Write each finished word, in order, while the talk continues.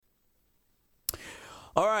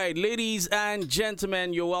All right, ladies and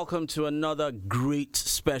gentlemen, you're welcome to another great,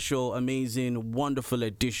 special, amazing, wonderful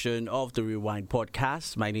edition of the Rewind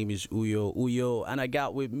Podcast. My name is Uyo, and I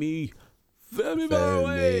got with me Femi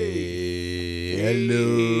Baraway. Hello.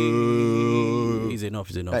 He's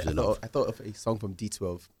enough. I thought of a song from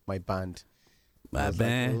D12, my band. My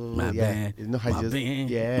band. You know how my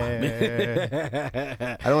band.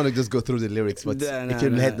 I don't want to just go through the lyrics, but if you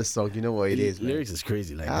heard the song, you know what it is. Lyrics is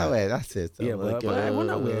crazy like that. that. That's it. Yeah, but I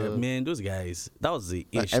wonder where, man, those guys, that was the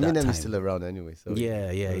ish Eminem that time. is still around anyway. So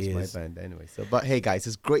yeah, he it's is. my band anyway. So, but hey, guys,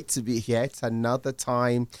 it's great to be here. It's another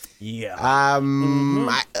time. Yeah.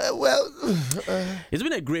 It's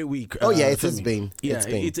been a great week. It has been. Yeah,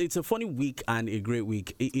 it's a funny week and a great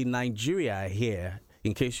week. In Nigeria here,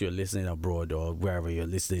 in case you're listening abroad or wherever you're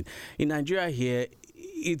listening, in Nigeria here,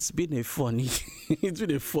 it's been a funny week. I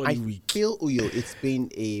feel, Uyo, it's been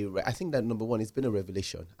I think that number one, it's been a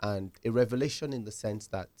revelation. And a revelation in the sense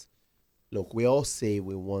that, look, we all say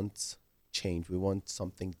we want change. We want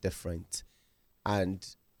something different. And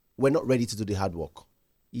we're not ready to do the hard work.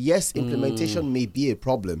 Yes, implementation may be a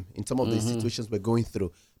problem in some of the situations we're going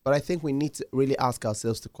through. But I think we need to really ask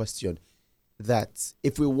ourselves the question that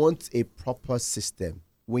if we want a proper system,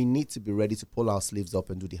 we need to be ready to pull our sleeves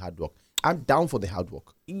up and do the hard work. I'm down for the hard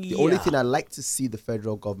work. The only thing I like to see the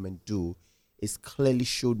federal government do is clearly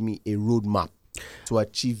showed me a roadmap to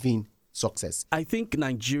achieving success. I think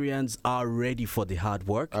Nigerians are ready for the hard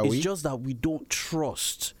work. It's just that we don't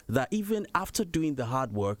trust that even after doing the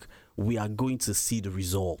hard work, we are going to see the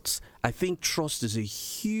results. I think trust is a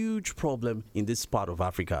huge problem in this part of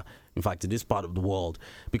Africa. In fact, in this part of the world.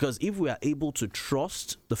 Because if we are able to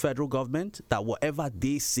trust the federal government that whatever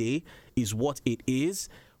they say is what it is,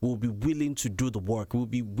 we'll be willing to do the work. We'll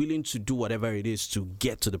be willing to do whatever it is to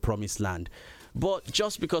get to the promised land. But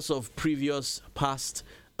just because of previous past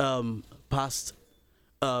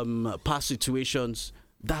situations,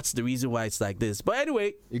 that's the reason why it's like this. But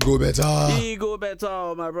anyway, He go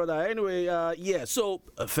better, my brother. Anyway, so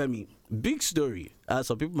Femi, big story.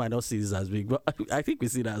 Some people might not see this as big, but I think we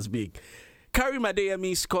see it as big. Karim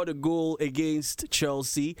Adeyemi scored a goal against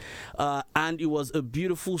Chelsea, and it was a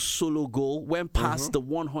beautiful solo goal. Went past the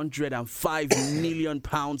 105 million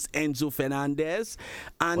pounds Enzo Fernandez,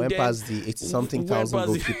 and went past the 80-something thousand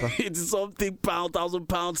goalkeeper. 80-something thousand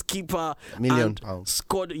pounds keeper. Million pounds.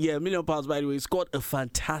 Scored, million pounds by the way. Scored a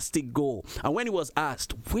fantastic goal. And when he was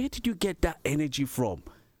asked, where did you get that energy from?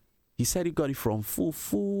 He said he got it from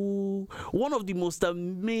Fufu. One of the most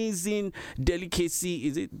amazing delicacy.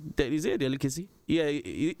 Is it a delicacy? Yeah,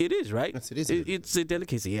 it is, right? Yes, it is. It's a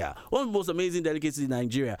delicacy, yeah. One of the most amazing delicacies in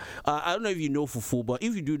Nigeria. I don't know if you know Fufu, but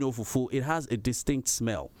if you do know Fufu, it has a distinct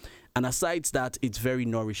smell. And aside that, it's very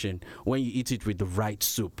nourishing when you eat it with the right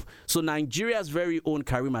soup. So Nigeria's very own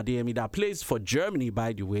Karim Adeyemi, that plays for Germany,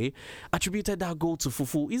 by the way, attributed that goal to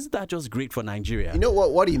Fufu. Isn't that just great for Nigeria? You know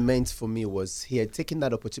what he meant for me was he had taken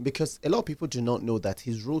that opportunity, because a lot of people do not know that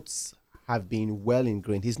his roots have been well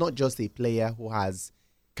ingrained. He's not just a player who has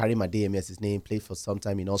Karim Adeyemi as his name, played for some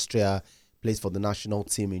time in Austria, plays for the national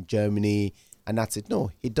team in Germany, and that's it.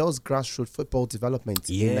 No, he does grassroots football development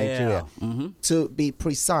in Nigeria. To be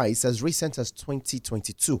precise, as recent as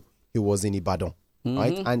 2022, he was in Ibadan,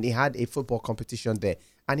 right? And he had a football competition there,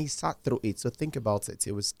 and he sat through it. So think about it.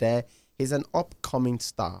 He was there. He's an up-and-coming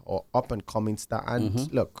star.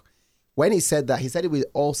 And look, when he said that, he said it with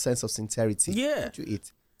all sense of sincerity. Yeah. What you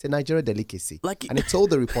eat? It's a Nigeria delicacy. And he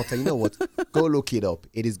told the reporter, you know what? Go look it up.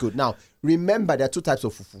 It is good. Now, remember, there are two types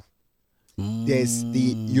of fufu. There's the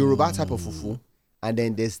Yoruba type of fufu, and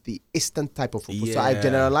then there's the Eastern type of fufu. So I've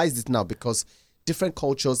generalized it now because different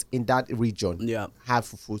cultures in that region have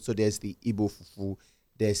fufu. So there's the Igbo fufu,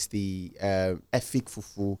 there's the Efik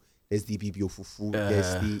fufu, there's the Bibio fufu,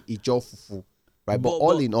 there's the Ijo fufu, right? But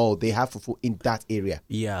all in all, they have fufu in that area.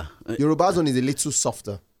 Yeah. Yoruba's one is a little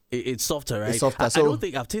softer. It's softer, right? It's softer. I don't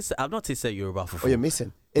think I've not tasted Yoruba fufu. Oh, you're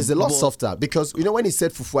missing. It's a lot softer because, you know, when he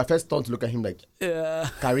said fufu, I first turned to look at him like,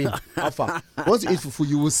 Karim, how far? Once you eat fufu,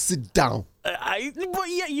 you will sit down. But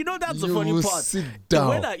yeah, you know, that's the funny part. Sit down.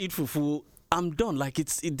 When I eat fufu, I'm done. Like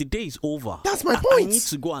the day is over. That's my point. I need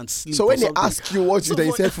to go and sleep. So when they ask you what you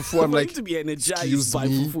then say fufu, I'm like, to be energized by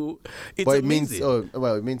fufu. It's but amazing.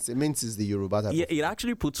 it means it's the Yoruba type. Yeah, it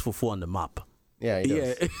actually puts fufu on the map. Yeah, it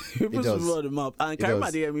does. It puts fufu on the map. And Karim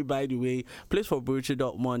Adeyemi, by the way, plays for Borussia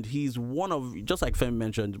Dortmund. He's one of, just like Femi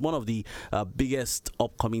mentioned, one of the biggest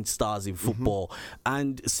upcoming stars in football.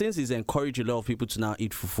 And since he's encouraged a lot of people to now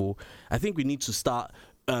eat fufu, I think we need to start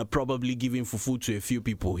probably giving fufu to a few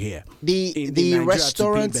people here. The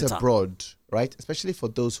restaurants abroad, right, especially for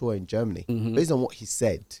those who are in Germany, based on what he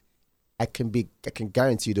said, I can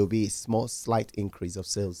guarantee you there'll be a slight increase of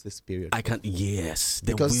sales this period.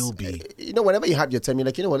 There will be. Whenever you have your time, you're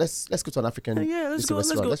like, let's go to an African let's go eat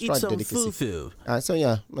some fufu.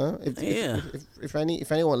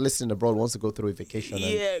 If anyone listening abroad wants to go through a vacation,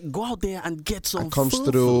 go out there and get some. And comes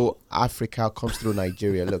through Africa, comes through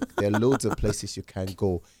Nigeria. Look, there are loads of places you can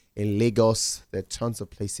go. In Lagos, there are tons of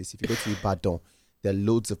places. If you go to Ibadan, there are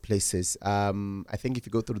loads of places. I think if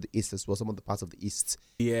you go through the east as well, some of the parts of the east,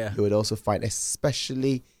 you would also find,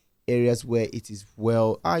 especially areas where it is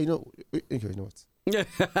you know what?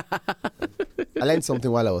 I learned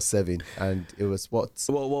something while I was serving, and it was what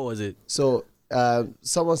was it? So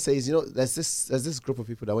someone says, there's this group of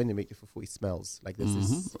people that when they make the fufu, it smells like there's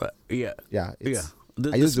this.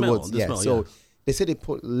 I use the words. So they say they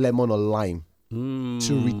put lemon or lime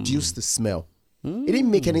to reduce the smell. It didn't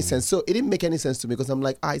make any sense. So it didn't make any sense to me because I'm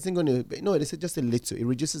like, it's not going to. No, they said just a little. It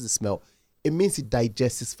reduces the smell. It means it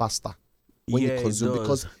digests faster when you consume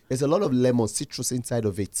because there's a lot of lemon citrus inside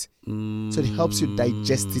of it. So it helps you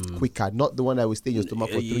digest it quicker. Not the one that will stay in your stomach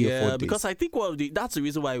for 3 or 4 days. Because I think that's the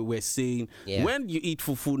reason why we're saying when you eat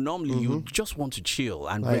fufu, normally you just want to chill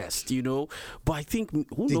and rest, But I think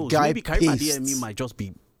who knows? Maybe Karima DME might just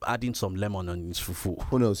be adding some lemon on his fufu.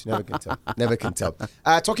 Who knows? You never can tell. Never can tell.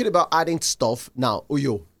 Talking about adding stuff now,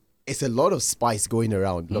 Uyo, it's a lot of spice going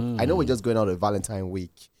around. Look, I know we're just going out of Valentine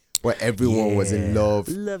week where everyone was in love,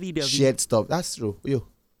 shared stuff. That's true. Uyo,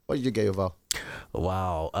 what did you get your vow?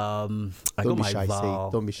 Wow. I got my vow.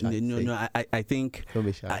 Don't be shy. No. I think. Don't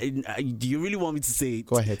be shy. Do you really want me to say it?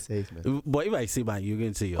 Go ahead, say it, man. But if I say mine, you're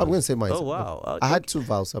going to say yours. I'm going to say mine. Oh wow. I had 2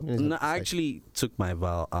 vows. So I'm going to I actually took my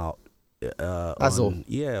vow out. That's all.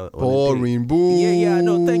 Yeah. Boring. Boom. Yeah.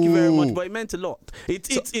 No, thank you very much. But it meant a lot.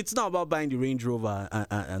 It's not about buying the Range Rover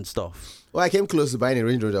and stuff. Well, I came close to buying a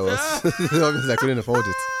Range Rover. Obviously, I couldn't afford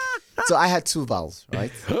it. So I had 2 vows,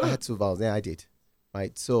 right? I had 2 vows. Yeah, I did.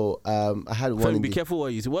 Right. So I had one. Be careful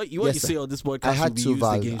what you say. What you say on this podcast. I had 2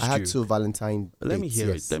 vows. I had you. 2 Valentine. Let me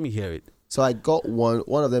hear it. Let me hear it. So I got one.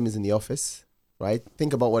 One of them is in the office. Right.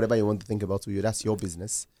 Think about whatever you want to think about. You. That's your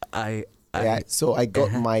business. So I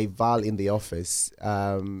got my vow in the office.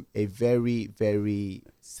 A very, very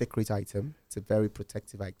secret item. It's a very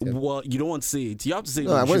protective item. Well, you don't want to say it. You have to say it.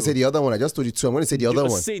 No, I'm going to say the other one. I just told you 2. I'm going to say the other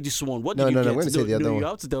one. Say this one. What did you get? I'm going to say the other one. You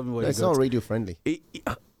have to tell me what you got. It's not radio friendly.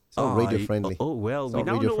 It's not radio friendly. Oh, well, we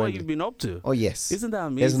now know what you've been up to. Oh, yes. Isn't that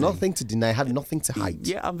amazing? There's nothing to deny. I have nothing to hide.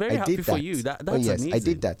 Yeah, I'm very happy for you. That's amazing. I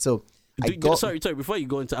did that. So sorry, before you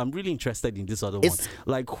go into, I'm really interested in this other one.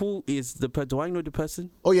 Like, who is the person? Do I know the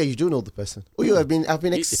person? Oh yeah, you do know the person. Oh yeah, I've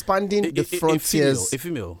been expanding the frontiers. A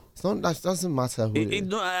female. It's not, that doesn't matter who it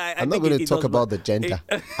is. I'm not going to talk about the gender.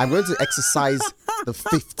 I'm going to exercise the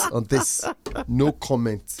 5th on this. No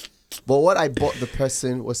comment. But what I bought the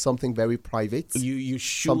person was something very private. You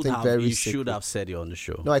should have said it on the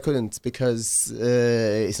show. No, I couldn't because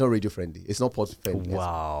it's not radio friendly. It's not pod friendly.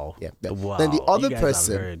 Wow. Yeah. Wow. Then the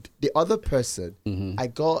other person, I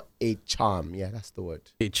got a charm. Yeah, that's the word.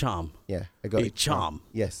 A charm. Yeah, I got a charm.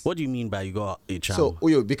 Yes. What do you mean by you got a charm? So,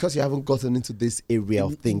 Uyo, because you haven't gotten into this area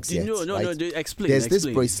of things yet. No. Explain. There's this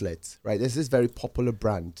bracelet, right? There's this very popular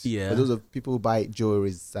brand. Yeah. For those of people who buy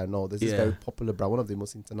jewelries and all, there's this very popular brand, one of the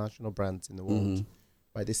most international brands in the world.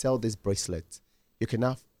 Right? They sell this bracelet. You can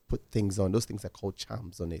now put things on. Those things are called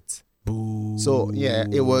charms on it. Boo. So yeah,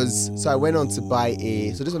 it was. So I went on to buy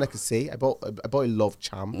so this one I could say I bought a love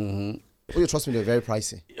charm. Oh, you trust me, they're very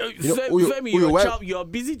pricey. Femi, you're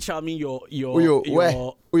busy charming your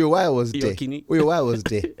why I was there. Why I was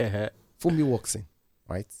there. Fumi walks in,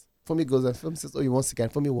 right? Fumi goes and Fumi says, "Oh, you want cigar?"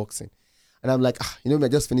 Fumi walks in, and I'm like, I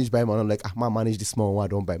just finished buying one. I'm like, man, manage this small one. I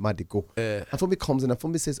don't buy. Man, they go. And Fumi comes in and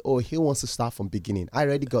Fumi says, "Oh, he wants to start from beginning. I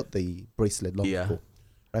already got the bracelet long ago."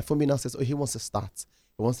 Right? Fumi now says, "Oh, he wants to start.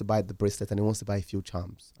 He wants to buy the bracelet and he wants to buy a few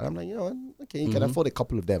charms." And I'm like, okay, you can afford a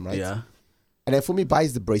couple of them, right? Yeah. And then Fumi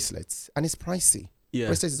buys the bracelets, and it's pricey. Yeah.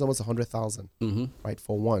 Bracelets is almost 100,000, right,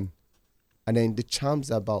 for one. And then the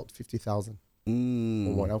charms are about 50,000 for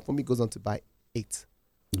one. And Fumi goes on to buy 8.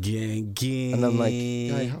 Gang. And I'm like,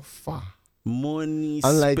 guy, how far? Money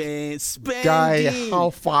spend. Guy,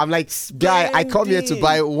 how far? I'm like, guy, I come here to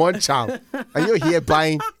buy 1 charm, and you're here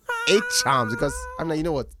buying 8 charms because I'm like, you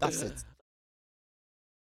know what? That's it.